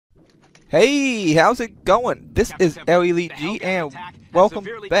Hey, how's it going? This is Elite G and welcome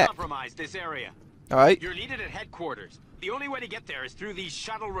back. Alright. You're needed at headquarters. The only way to get there is through these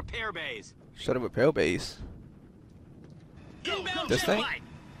shuttle repair bays. Shuttle repair base. This thing?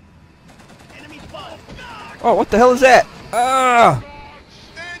 Oh, what the hell is that? Ah!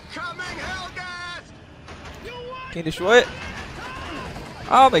 Incoming Hellgas! Can you destroy it?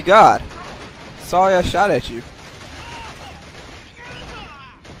 Oh my god. Sorry I shot at you.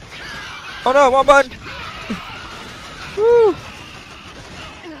 Oh no, one button! Woo!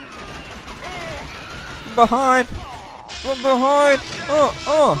 From behind! From behind!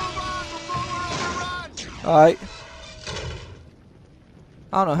 Alright.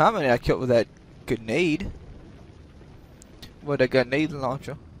 I don't know how many I killed with that grenade. With a grenade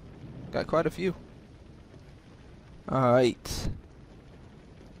launcher. Got quite a few. Alright.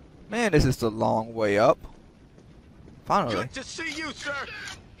 Man, this is the long way up. Finally. Good to see you, sir.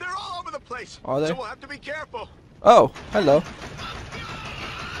 They're all over the place. Are they? So we'll have to be careful. Oh, hello.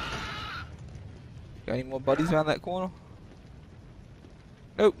 Got any more buddies around that corner?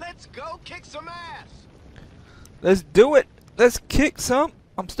 Nope. Let's go kick some ass. Let's do it. Let's kick some.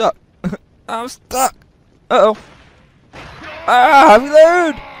 I'm stuck. I'm stuck. Uh-oh. Ah,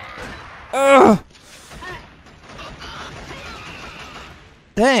 reload. Ugh.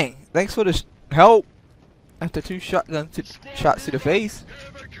 Dang. Thanks for the help. After 2 shotgun shots to the face.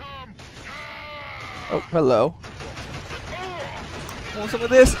 Oh, hello. You want some of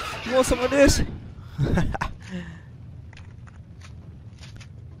this? You want some of this?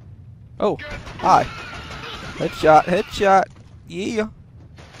 Oh, hi. Headshot, headshot. Yeah.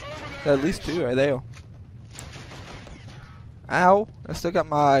 At least 2 right there. Ow. I still got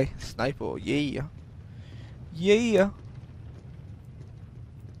my sniper. Yeah. Yeah.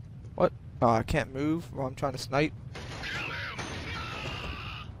 What? Oh, I can't move while I'm trying to snipe.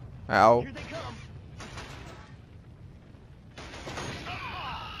 Ow.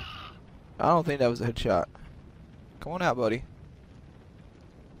 I don't think that was a headshot. Come on out, buddy.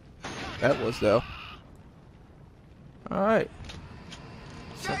 That was, though. Alright.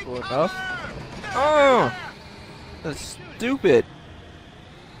 Simple enough. Oh! That's stupid.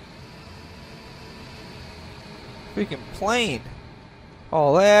 Freaking plane.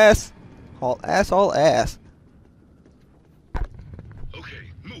 All ass. All ass, all ass.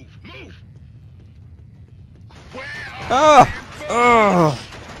 Okay, move. Ah! Oh!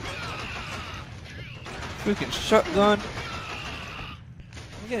 Freaking shotgun.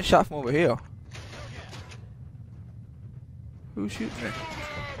 I'm getting shot from over here. Who's shooting me?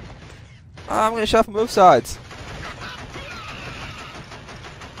 Ah, I'm getting shot from both sides.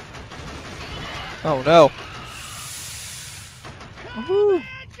 Oh no. Woohoo.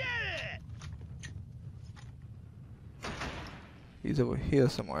 He's over here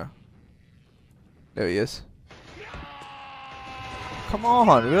somewhere. There he is. Come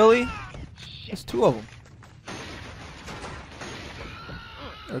on, really? There's 2 of them.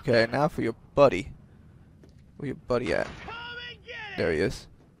 Okay, now for your buddy. Where your buddy at? There he is.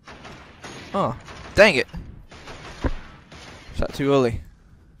 Oh, dang it. Shot too early.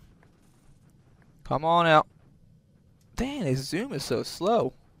 Come on out. Dang, his zoom is so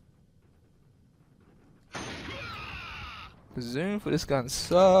slow. The zoom for this gun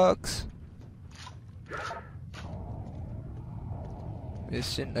sucks.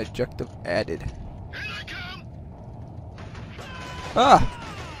 Mission objective added. Ah!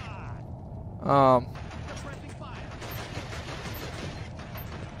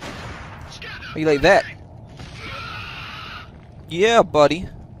 You like that? Yeah, buddy.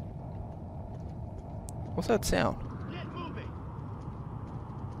 What's that sound?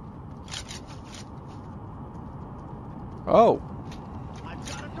 Oh.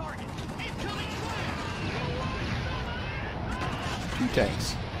 2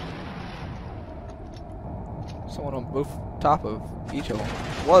 tanks. Someone on both top of each of them.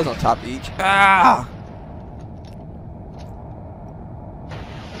 Was on top of each. Ah!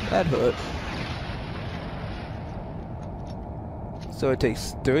 That hurt. So it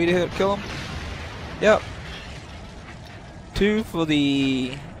takes 3 to kill him? Yep. 2 for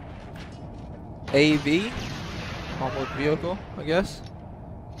the AV. Armored vehicle, I guess.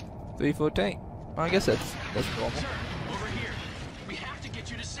 3 for a tank. I guess that's normal. Sir, over here. We have to get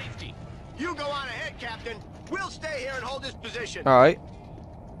you to safety. You go on ahead, Captain. We'll stay here and hold this position. Alright.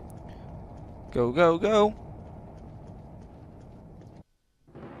 Go, go, go.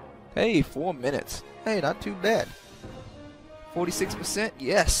 Hey, 4 minutes. Hey, not too bad. 46%,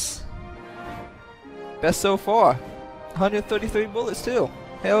 yes. Best so far. 133 bullets too.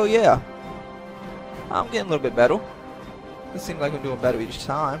 Hell yeah. I'm getting a little bit better. It seems like I'm doing better each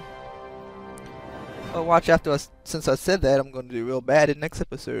time. Oh, watch after since I said that, I'm going to do real bad in next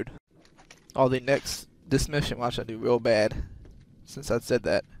episode. Or the next dismission, watch I do real bad. Since I said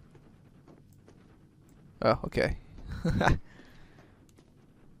that. Oh, okay.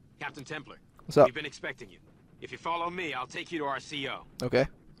 Captain Templar. What's up? We've been expecting you. If you follow me, I'll take you to our CO. Okay.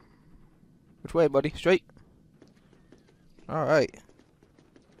 Which way, buddy? Straight? Alright.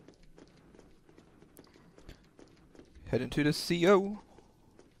 Heading to the CO.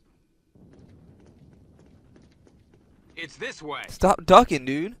 It's this way. Stop ducking,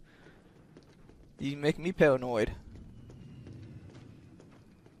 dude. You make me paranoid.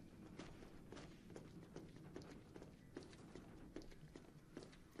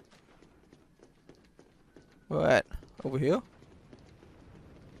 Where at? Over here?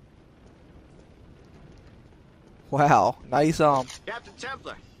 Wow, nice Captain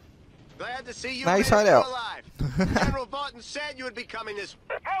Templar, glad to see you nice made it hideout. alive. General Barton said you would be coming this.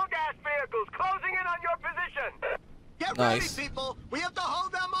 Hellgas vehicles closing in on your position. Get Nice. ready, people. We have to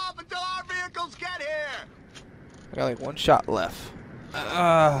hold them off until our vehicles get here. I got like one shot left.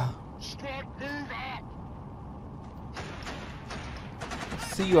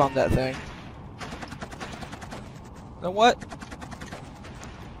 See you on that thing. You know what?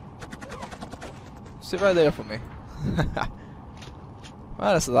 Sit right there for me.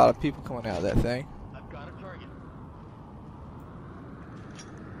 Wow, that's a lot of people coming out of that thing. I've got a target.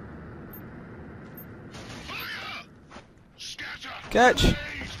 Catch!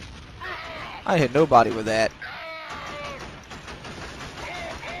 I hit nobody with that.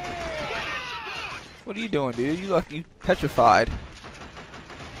 What are you doing, dude? You look you petrified.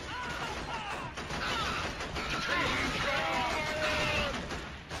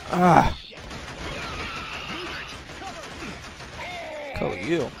 Ah. Cover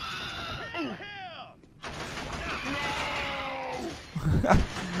you.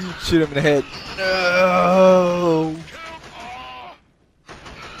 Shoot him in the head. No.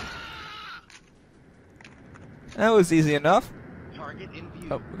 That was easy enough. Target in view.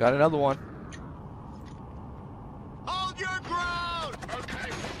 Oh, we got another one. Hold your ground.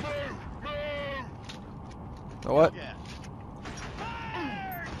 Okay, move, move. Know what? Yeah.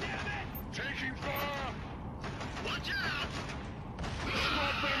 Fire, damn it! Taking fire. Watch out.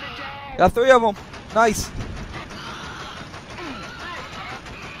 Got 3 of them. Nice.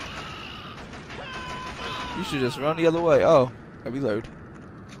 You should just run the other way. Oh, I reload.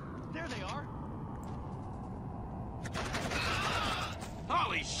 There they are.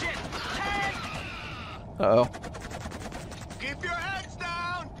 Holy shit! Tank! Uh-oh. Keep your heads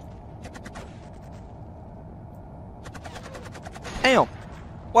down. Damn.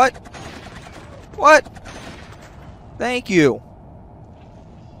 What? What? Thank you.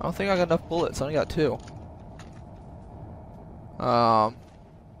 I don't think I got enough bullets. I only got 2.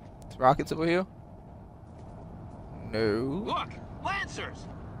 Rockets over here? No. Look, Lancers.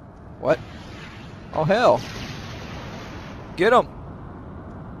 What? Oh hell! Get him!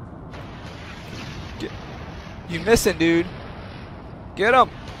 Get. You missing, dude? Get him!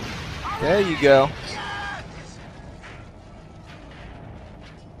 There you go. Yes!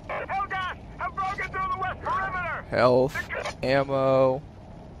 Hellgas have broken through the west perimeter. Health, ammo.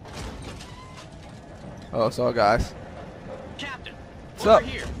 Oh, it's all guys. Captain, What's over up?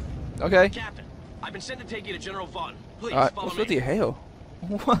 here. Okay. Captain, I've been sent to take you to General Vaughn. Please Alright. follow What's me. with the hail?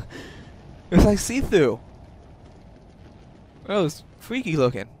 What? It's like see-through. That was freaky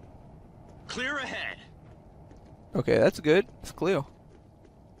looking. Clear ahead. Okay, that's good. It's clear.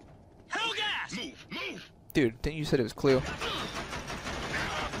 Hellgas! Move, move. Dude, didn't you said it was clear?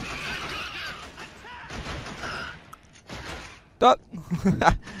 Duck!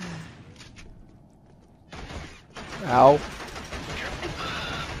 Ow.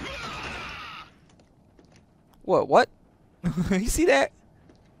 What? You see that?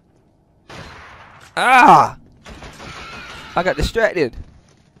 Ah! I got distracted.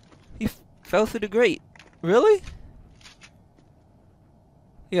 He fell through the grate. Really?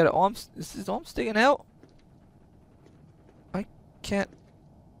 He had an arm. Is his arm sticking out? I can't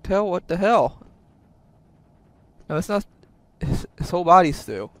tell what the hell. No, it's not. His whole body's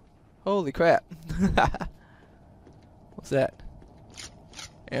through. Holy crap. What's that?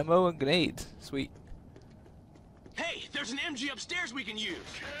 Ammo and grenades. Sweet. Hey, there's an MG upstairs we can use.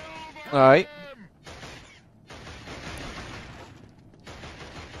 Alright.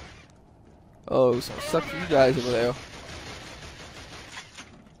 Oh, so suck for you guys over there.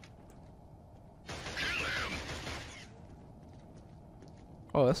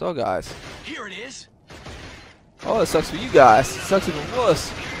 Oh, that's all guys. Here it is. Oh, it sucks for you guys. It sucks even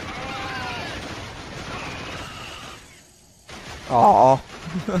worse. Aw.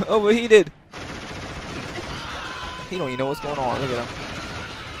 Overheated. He don't even know what's going on. Look at him.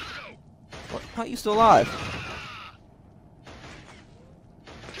 What? How are you still alive?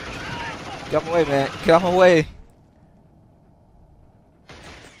 Get out my way, man. Get out my way.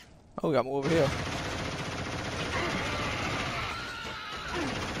 Oh, we got more over here.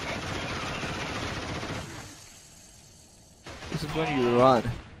 This is when you run.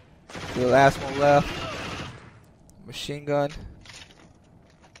 The last one left. Machine gun. I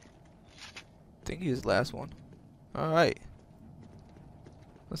think he's the last one. Alright.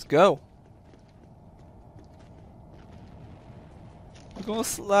 Let's go. We're gonna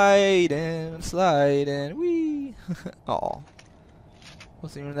slide and wee. Aw.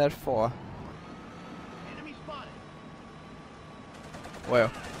 Wasn't even that far. Enemy spotted.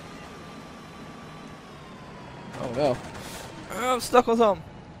 Well. Oh no. I'm stuck with him.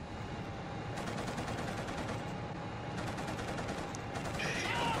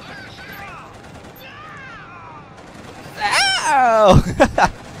 Ow!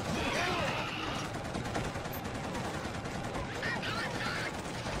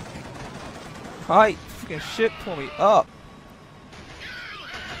 Hi, freaking shit, pull me up.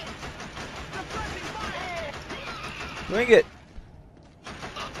 Bring it.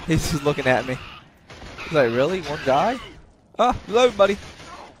 He's just looking at me. He's like, really? One guy? Ah, reload, buddy.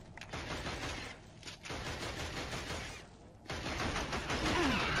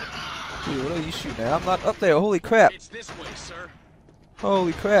 Dude, what are you shooting at? I'm not up there. Holy crap. It's this way, sir.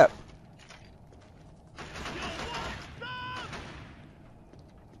 Holy crap.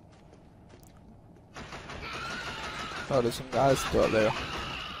 Oh, there's some guys still up there.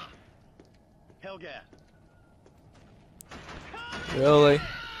 Hellgat. Really?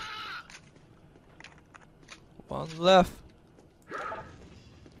 One left.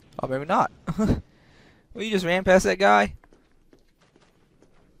 Oh, maybe not. Well, you just ran past that guy?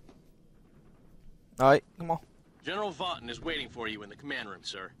 Alright, come on. General Vaughton is waiting for you in the command room,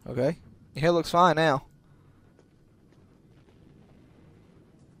 sir. Okay. Your hair looks fine now.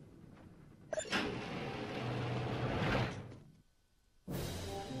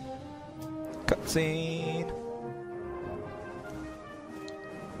 Cutscene.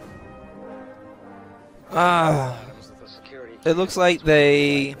 Ah. It looks like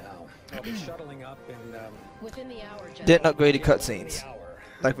they didn't upgrade the cutscenes.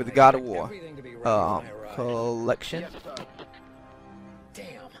 Like with the God of War collection.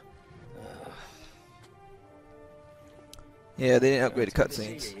 Yeah, they didn't upgrade the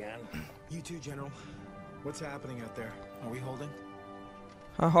cutscenes. You too, General. What's happening out there? Are we holding?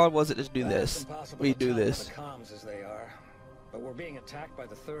 How hard was it to do this? Redo this. Comms as they are, but we're being attacked by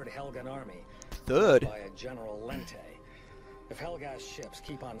the 3rd Helgan Army. Third? By a General Lente. If Helga's ships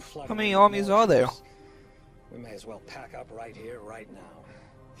keep on flooding, How many armies are there? We may as well pack up right here, right now.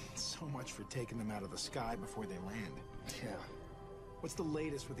 So much for taking them out of the sky before they land. Yeah. What's the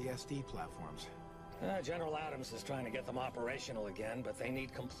latest with the SD platforms? General Adams is trying to get them operational again, but they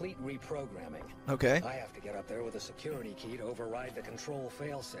need complete reprogramming. Okay. I have to get up there with a security key to override the control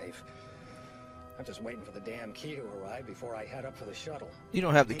failsafe. I'm just waiting for the damn key to arrive before I head up for the shuttle. You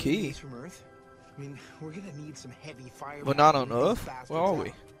don't have the key. From Earth? I mean, we're gonna need some heavy fire. But not on Earth? Where are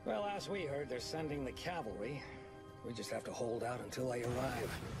we? Well, as we heard, they're sending the cavalry. We just have to hold out until they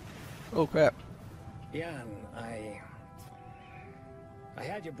arrive. Oh crap. Jan, I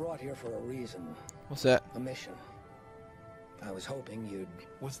had you brought here for a reason. What's that? A mission. I was hoping you'd...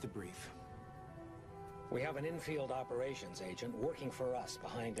 What's the brief? We have an infield operations agent working for us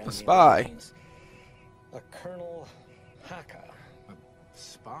behind enemy A spy. lines. A Colonel Haka. A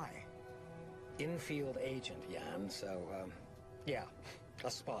spy? Infield agent, Jan, so, yeah, a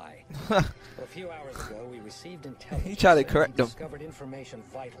spy. A few hours ago, we received intelligence. He tried to correct him. Discovered information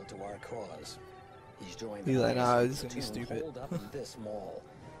vital to our cause. He's joined He's the like, nah, ISU this is gonna be platoon stupid. holed up in this mall.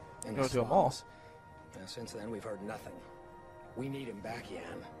 In Go the to a mall. slums. Since then, we've heard nothing. We need him back, Jan,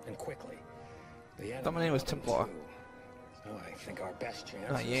 and quickly. The I thought my name was Templar. Oh, I think our best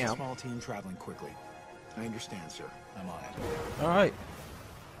chance. I It's a am. small team traveling quickly. I understand, sir. I'm on it. Alright.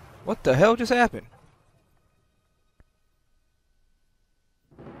 What the hell just happened?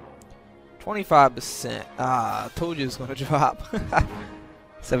 25%. Ah, I told you it was gonna drop.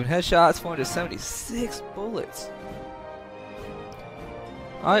 7 headshots, 476 bullets.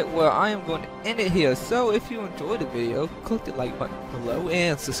 Alright, well, I am going to end it here. So, if you enjoyed the video, click the like button below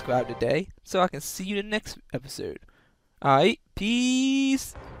and subscribe today so I can see you in the next episode. Alright,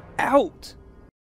 peace out.